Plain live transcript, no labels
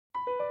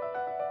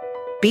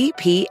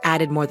BP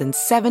added more than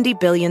 $70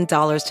 billion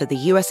to the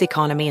U.S.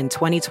 economy in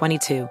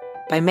 2022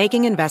 by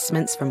making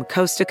investments from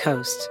coast to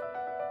coast.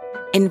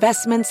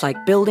 Investments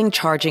like building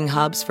charging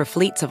hubs for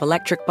fleets of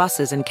electric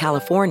buses in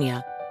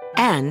California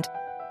and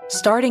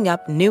starting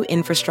up new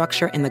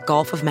infrastructure in the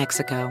Gulf of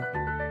Mexico.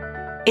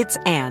 It's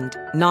and,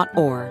 not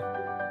or.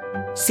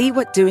 See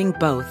what doing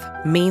both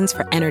means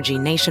for energy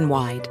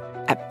nationwide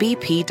at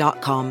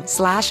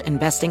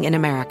bp.com/investing in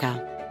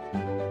America.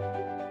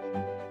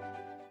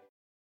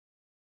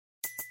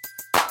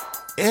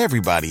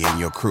 Everybody in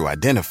your crew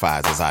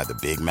identifies as either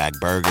Big Mac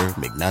Burger,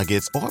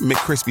 McNuggets, or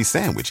McCrispy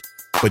Sandwich.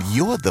 But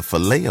you're the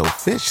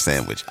Filet-O-Fish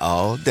Sandwich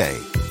all day.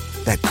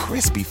 That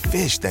crispy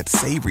fish, that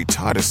savory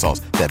tartar sauce,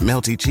 that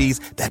melty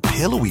cheese, that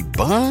pillowy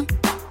bun.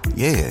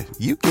 Yeah,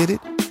 you get it.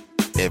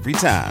 Every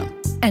time.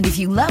 And if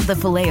you love the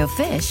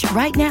Filet-O-Fish,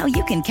 right now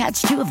you can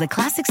catch two of the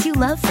classics you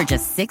love for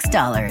just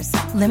 $6.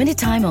 Limited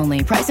time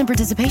only. Price and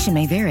participation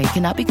may vary.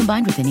 Cannot be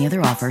combined with any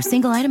other offer.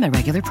 Single item at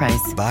regular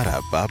price.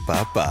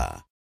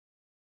 Ba-da-ba-ba-ba.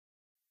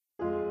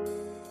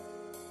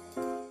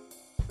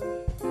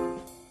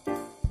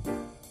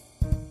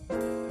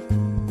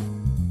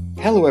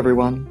 Hello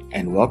everyone,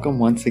 and welcome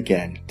once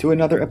again to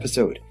another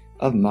episode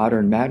of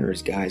Modern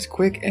Manners Guy's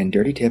quick and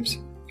dirty tips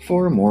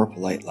for a more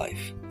polite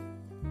life.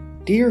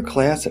 Dear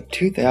class of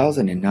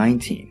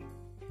 2019,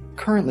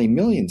 currently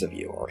millions of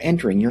you are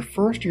entering your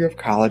first year of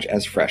college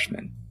as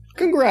freshmen.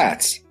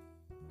 Congrats!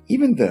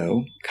 Even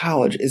though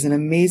college is an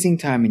amazing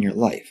time in your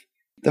life,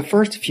 the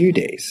first few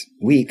days,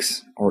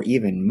 weeks, or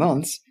even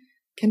months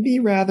can be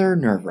rather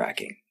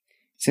nerve-wracking,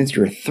 since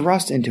you're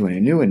thrust into a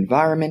new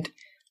environment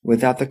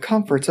without the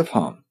comforts of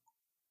home.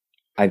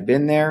 I've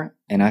been there,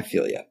 and I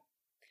feel ya.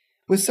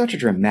 With such a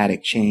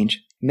dramatic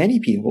change, many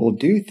people will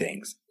do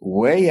things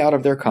way out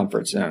of their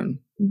comfort zone,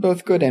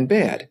 both good and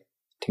bad,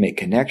 to make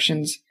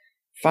connections,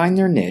 find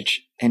their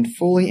niche, and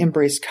fully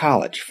embrace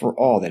college for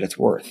all that it's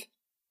worth.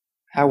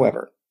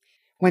 However,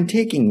 when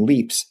taking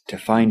leaps to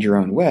find your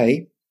own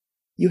way,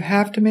 you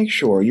have to make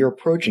sure you're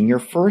approaching your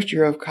first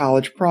year of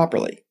college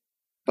properly,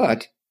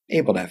 but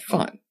able to have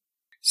fun.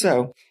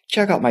 So,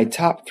 check out my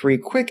top 3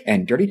 quick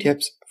and dirty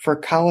tips for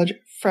college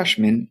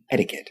freshman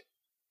etiquette.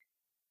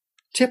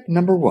 Tip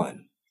number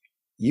 1.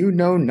 You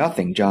know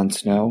nothing, Jon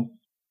Snow.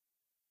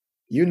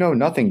 You know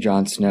nothing,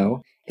 Jon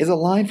Snow is a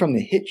line from the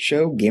hit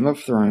show Game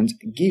of Thrones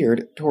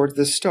geared towards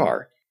the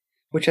star,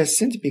 which has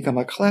since become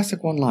a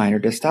classic one-liner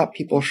to stop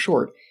people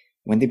short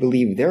when they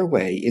believe their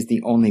way is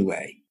the only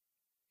way.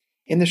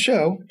 In the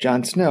show,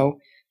 Jon Snow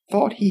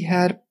thought he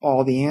had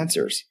all the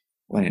answers,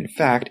 when in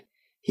fact,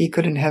 he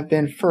couldn't have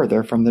been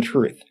further from the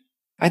truth.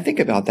 I think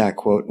about that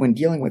quote when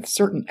dealing with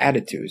certain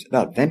attitudes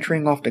about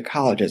venturing off to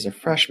college as a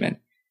freshman,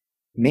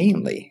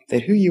 mainly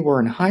that who you were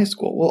in high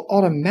school will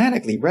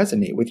automatically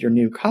resonate with your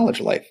new college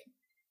life,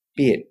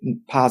 be it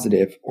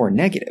positive or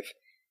negative.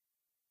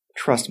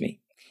 Trust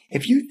me,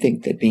 if you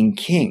think that being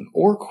king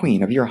or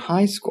queen of your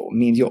high school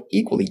means you'll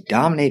equally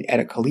dominate at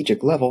a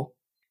collegiate level,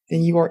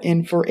 then you are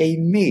in for a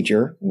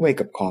major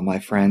wake-up call, my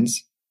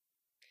friends.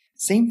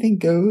 Same thing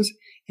goes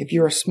if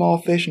you're a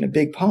small fish in a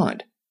big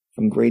pond,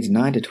 from grades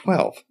 9 to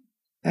 12.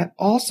 That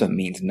also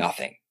means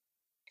nothing.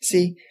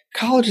 See,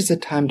 college is a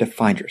time to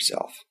find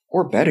yourself,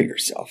 or better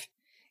yourself,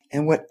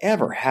 and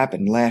whatever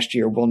happened last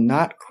year will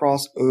not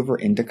cross over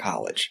into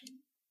college.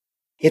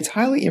 It's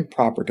highly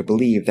improper to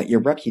believe that your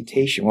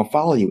reputation will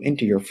follow you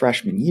into your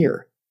freshman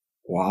year.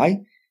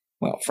 Why?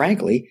 Well,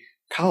 frankly,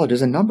 college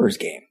is a numbers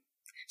game.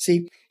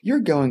 See,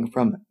 you're going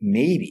from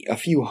maybe a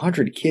few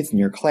hundred kids in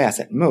your class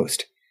at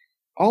most,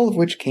 all of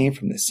which came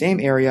from the same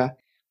area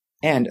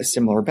and a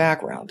similar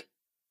background,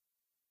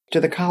 to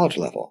the college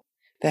level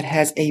that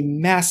has a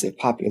massive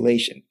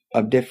population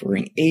of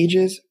differing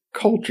ages,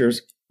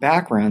 cultures,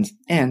 backgrounds,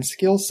 and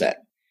skill set.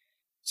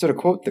 So to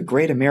quote the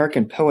great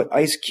American poet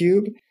Ice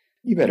Cube,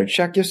 you better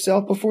check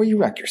yourself before you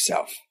wreck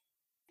yourself.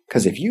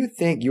 Because if you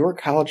think your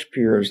college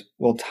peers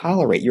will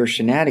tolerate your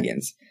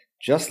shenanigans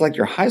just like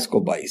your high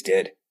school buddies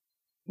did,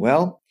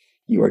 well,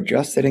 you are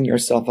just setting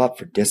yourself up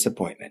for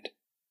disappointment.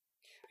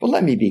 But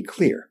let me be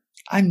clear,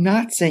 I'm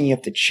not saying you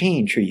have to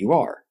change who you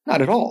are,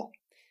 not at all.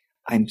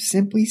 I'm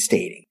simply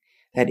stating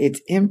that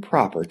it's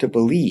improper to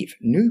believe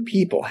new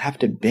people have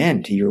to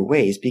bend to your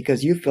ways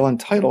because you feel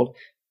entitled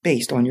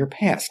based on your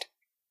past.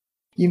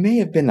 You may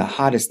have been the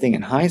hottest thing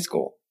in high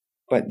school,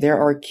 but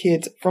there are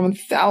kids from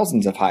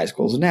thousands of high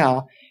schools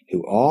now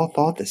who all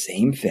thought the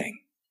same thing.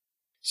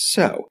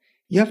 So,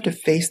 you have to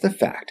face the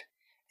fact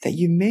that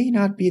you may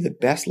not be the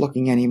best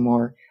looking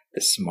anymore, the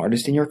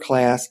smartest in your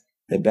class,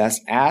 the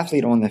best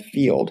athlete on the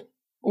field,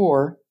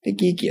 or the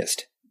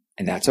geekiest.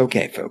 And that's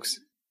okay, folks.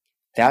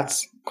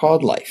 That's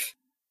called life.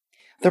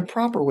 The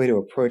proper way to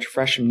approach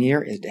freshman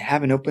year is to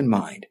have an open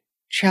mind,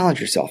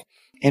 challenge yourself,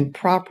 and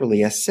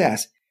properly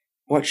assess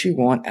what you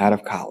want out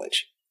of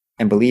college.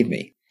 And believe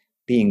me,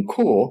 being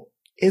cool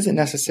isn't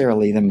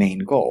necessarily the main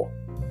goal.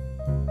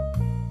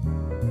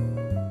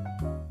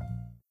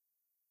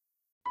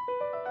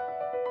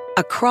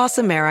 Across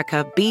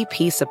America,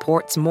 BP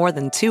supports more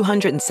than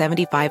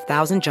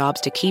 275,000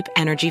 jobs to keep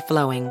energy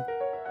flowing.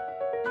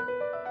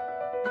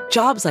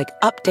 Jobs like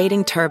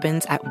updating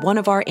turbines at one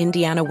of our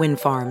Indiana wind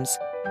farms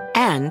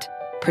and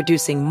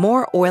producing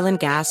more oil and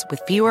gas with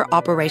fewer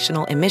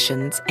operational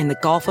emissions in the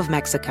Gulf of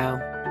Mexico.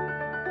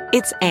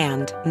 It's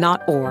and,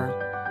 not or.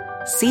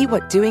 See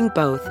what doing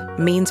both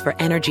means for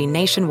energy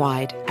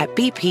nationwide at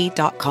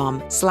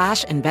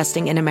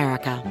bp.com/investing in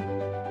America.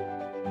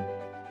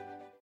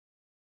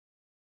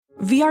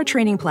 VR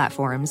training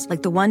platforms,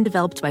 like the one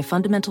developed by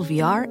Fundamental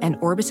VR and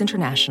Orbis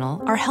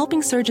International, are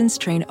helping surgeons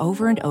train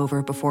over and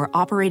over before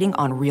operating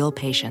on real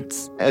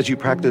patients. As you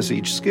practice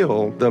each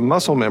skill, the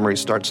muscle memory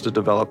starts to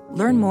develop.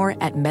 Learn more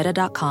at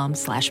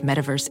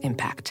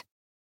meta.com/metaverseimpact.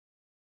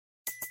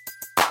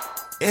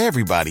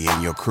 Everybody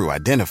in your crew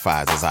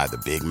identifies as either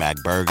Big Mac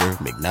Burger,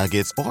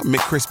 McNuggets, or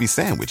McCrispy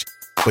Sandwich.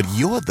 But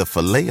you're the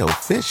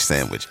Filet-O-Fish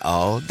Sandwich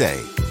all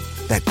day.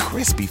 That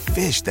crispy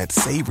fish, that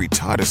savory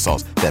tartar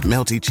sauce, that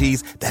melty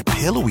cheese, that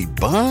pillowy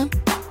bun.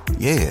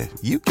 Yeah,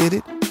 you get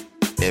it.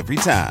 Every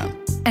time.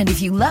 And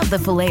if you love the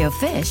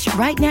Filet-O-Fish,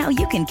 right now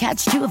you can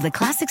catch two of the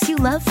classics you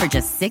love for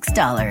just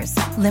 $6.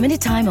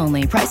 Limited time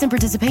only. Price and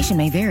participation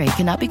may vary.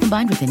 Cannot be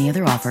combined with any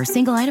other offer.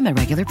 Single item at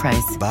regular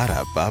price.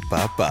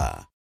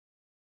 Ba-da-ba-ba-ba.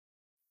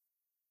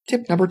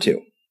 Tip number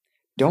 2.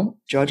 Don't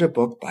judge a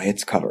book by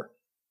its cover.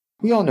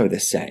 We all know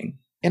this saying,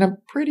 and I'm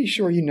pretty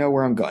sure you know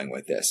where I'm going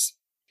with this.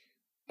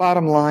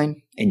 Bottom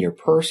line, in your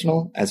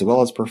personal as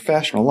well as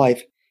professional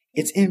life,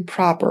 it's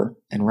improper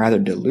and rather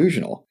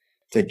delusional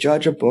to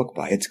judge a book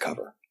by its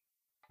cover.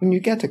 When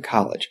you get to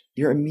college,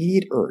 your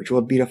immediate urge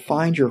will be to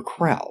find your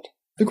crowd,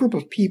 the group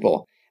of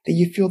people that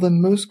you feel the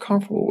most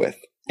comfortable with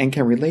and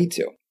can relate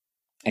to.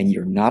 And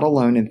you're not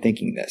alone in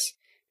thinking this,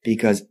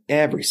 because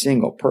every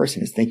single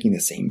person is thinking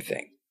the same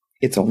thing.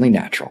 It's only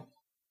natural.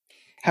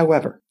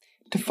 However,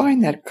 to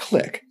find that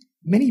click,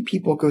 many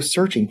people go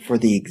searching for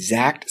the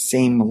exact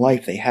same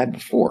life they had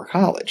before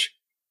college.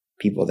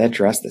 People that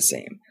dress the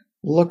same,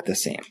 look the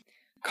same,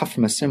 come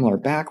from a similar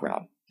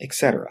background,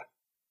 etc.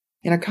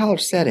 In a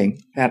college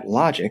setting, that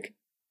logic,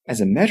 as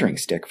a measuring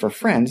stick for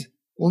friends,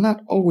 will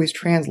not always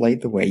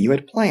translate the way you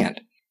had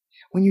planned.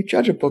 When you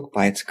judge a book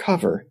by its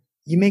cover,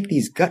 you make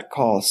these gut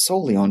calls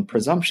solely on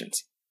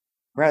presumptions,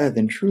 rather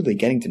than truly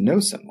getting to know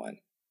someone.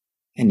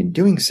 And in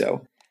doing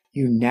so,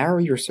 you narrow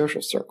your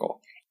social circle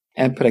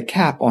and put a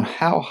cap on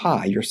how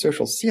high your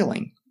social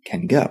ceiling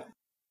can go.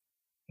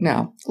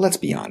 Now, let's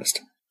be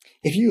honest.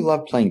 If you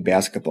love playing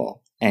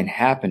basketball and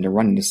happen to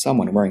run into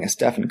someone wearing a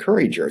Stephen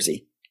Curry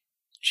jersey,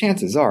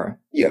 chances are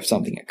you have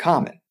something in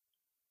common.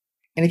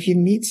 And if you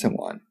meet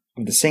someone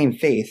of the same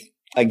faith,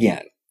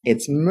 again,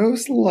 it's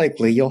most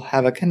likely you'll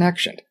have a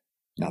connection.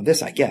 Now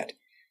this I get.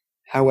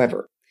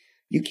 However,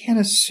 you can't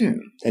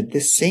assume that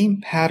this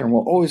same pattern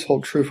will always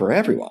hold true for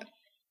everyone.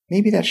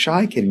 Maybe that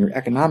shy kid in your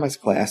economics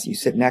class you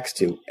sit next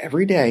to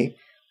every day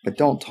but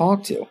don't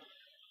talk to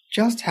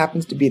just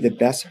happens to be the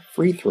best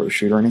free throw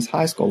shooter in his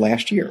high school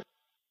last year.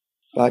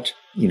 But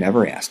you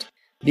never asked,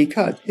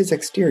 because his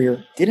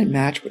exterior didn't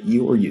match what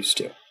you were used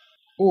to.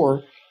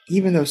 Or,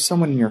 even though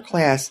someone in your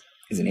class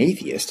is an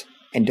atheist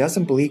and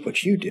doesn't believe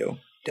what you do,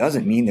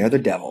 doesn't mean they're the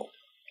devil.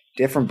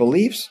 Different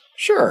beliefs?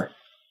 Sure.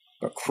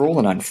 But cruel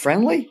and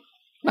unfriendly?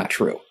 Not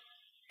true.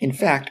 In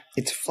fact,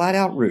 it's flat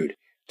out rude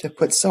to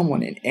put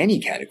someone in any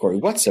category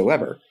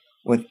whatsoever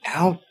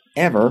without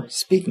ever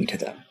speaking to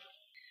them.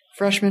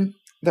 Freshmen,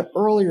 the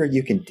earlier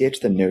you can ditch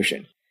the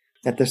notion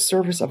that the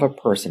surface of a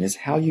person is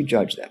how you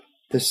judge them,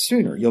 the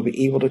sooner you'll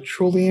be able to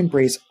truly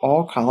embrace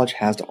all college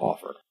has to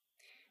offer.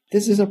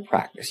 This is a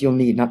practice you'll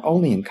need not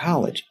only in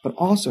college, but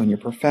also in your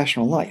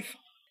professional life,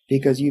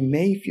 because you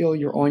may feel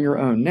you're on your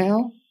own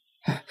now,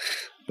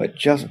 but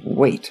just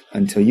wait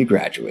until you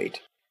graduate.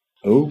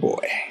 Oh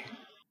boy.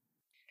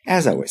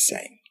 As I was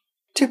saying,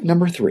 tip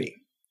number 3,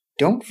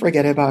 don't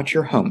forget about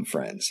your home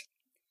friends.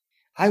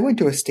 I went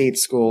to a state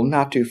school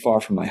not too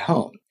far from my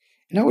home,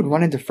 and I would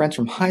run into friends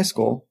from high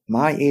school,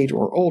 my age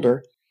or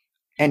older,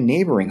 and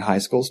neighboring high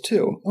schools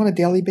too, on a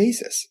daily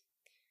basis.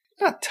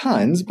 Not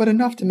tons, but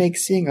enough to make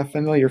seeing a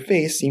familiar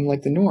face seem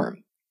like the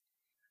norm.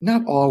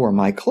 Not all were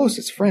my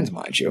closest friends,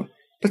 mind you,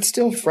 but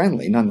still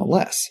friendly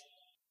nonetheless.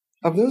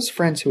 Of those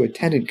friends who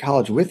attended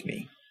college with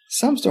me,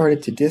 some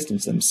started to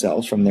distance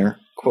themselves from their,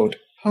 quote,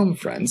 home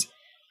friends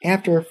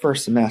after a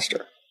first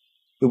semester.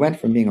 We went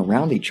from being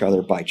around each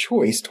other by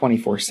choice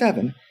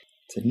 24/7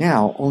 to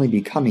now only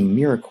becoming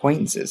mere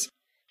acquaintances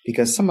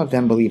because some of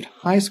them believed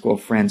high school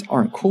friends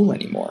aren't cool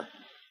anymore.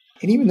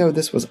 And even though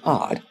this was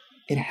odd,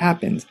 it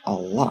happens a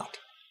lot.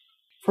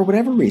 For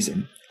whatever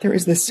reason, there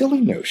is this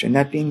silly notion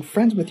that being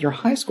friends with your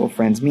high school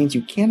friends means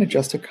you can't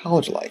adjust to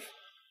college life.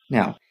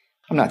 Now,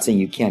 I'm not saying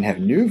you can't have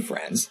new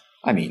friends.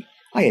 I mean,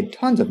 I had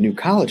tons of new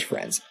college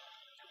friends.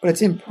 But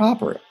it's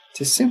improper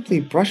to simply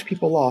brush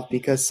people off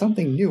because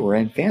something newer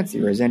and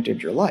fancier has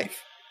entered your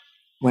life.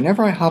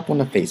 Whenever I hop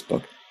onto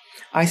Facebook,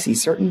 I see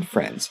certain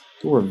friends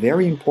who were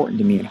very important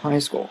to me in high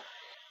school,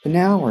 but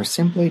now are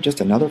simply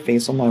just another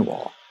face on my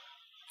wall.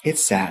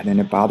 It's sad and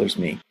it bothers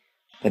me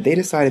that they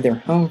decided their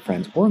home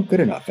friends weren't good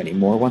enough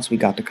anymore once we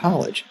got to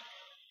college.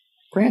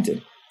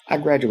 Granted, I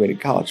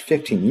graduated college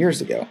 15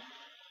 years ago,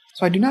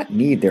 so I do not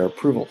need their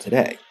approval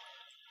today.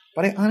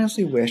 but I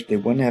honestly wish they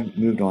wouldn't have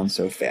moved on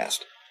so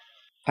fast.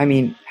 I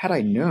mean, had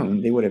I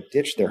known they would have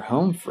ditched their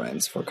home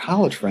friends for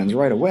college friends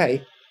right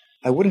away,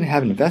 I wouldn't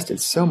have invested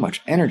so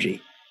much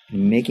energy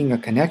in making a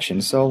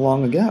connection so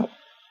long ago.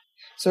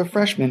 So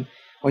freshmen,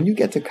 when you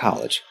get to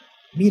college,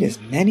 meet as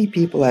many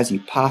people as you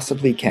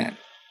possibly can.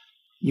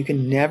 You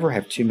can never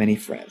have too many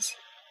friends.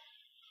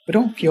 But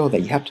don't feel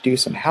that you have to do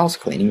some house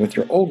cleaning with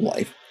your old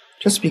life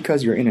just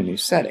because you're in a new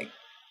setting.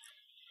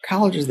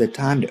 College is the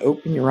time to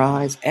open your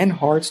eyes and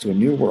hearts to a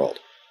new world.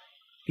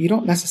 You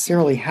don't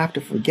necessarily have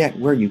to forget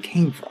where you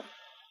came from.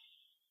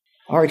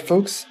 Alright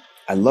folks,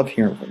 I love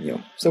hearing from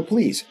you, so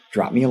please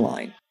drop me a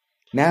line.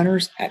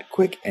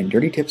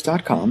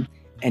 manners@quickanddirtytips.com,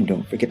 and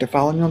don't forget to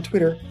follow me on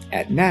Twitter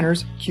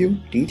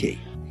 @mannersqdt.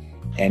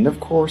 And of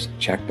course,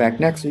 check back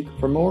next week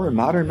for more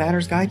Modern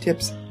Manners Guy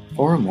tips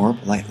for a more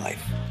polite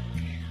life.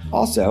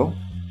 Also,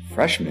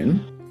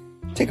 freshmen,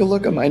 take a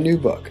look at my new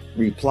book,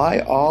 Reply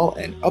All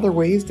and Other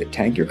Ways to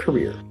Tank Your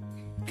Career,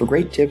 for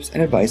great tips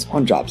and advice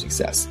on job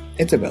success.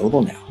 It's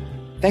available now.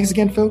 Thanks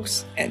again,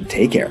 folks, and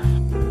take care.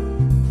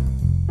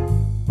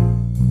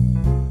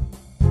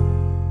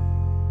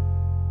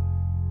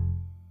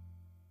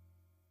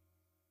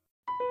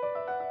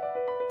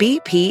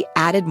 BP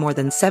added more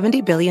than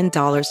 $70 billion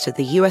to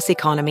the U.S.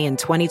 economy in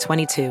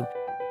 2022.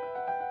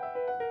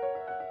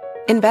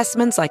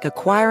 Investments like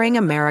acquiring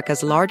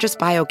America's largest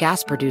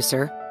biogas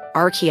producer,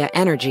 Archaea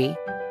Energy,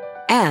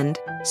 and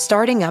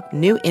starting up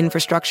new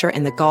infrastructure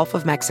in the Gulf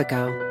of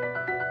Mexico.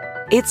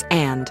 It's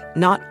and,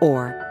 not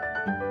or.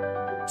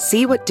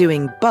 See what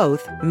doing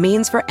both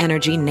means for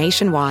energy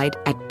nationwide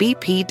at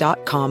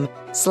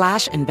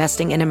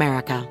bp.com/investing in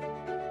America.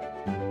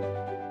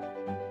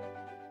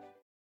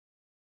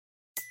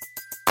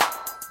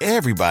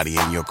 Everybody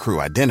in your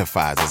crew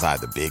identifies as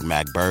either Big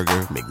Mac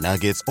Burger,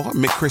 McNuggets, or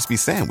McCrispy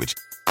Sandwich.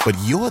 But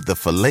you're the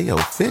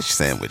Filet-O-Fish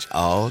Sandwich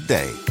all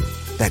day.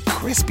 That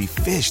crispy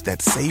fish,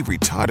 that savory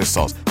tartar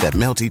sauce, that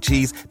melty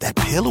cheese, that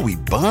pillowy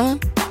bun.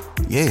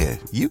 Yeah,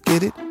 you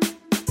get it.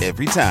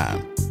 Every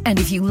time. And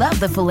if you love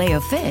the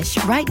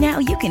Filet-O-Fish, right now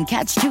you can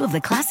catch two of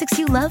the classics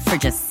you love for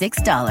just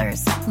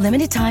 $6.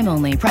 Limited time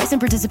only. Price and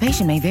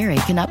participation may vary.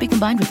 Cannot be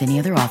combined with any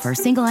other offer.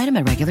 Single item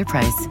at regular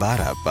price.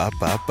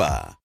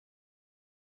 Ba-da-ba-ba-ba.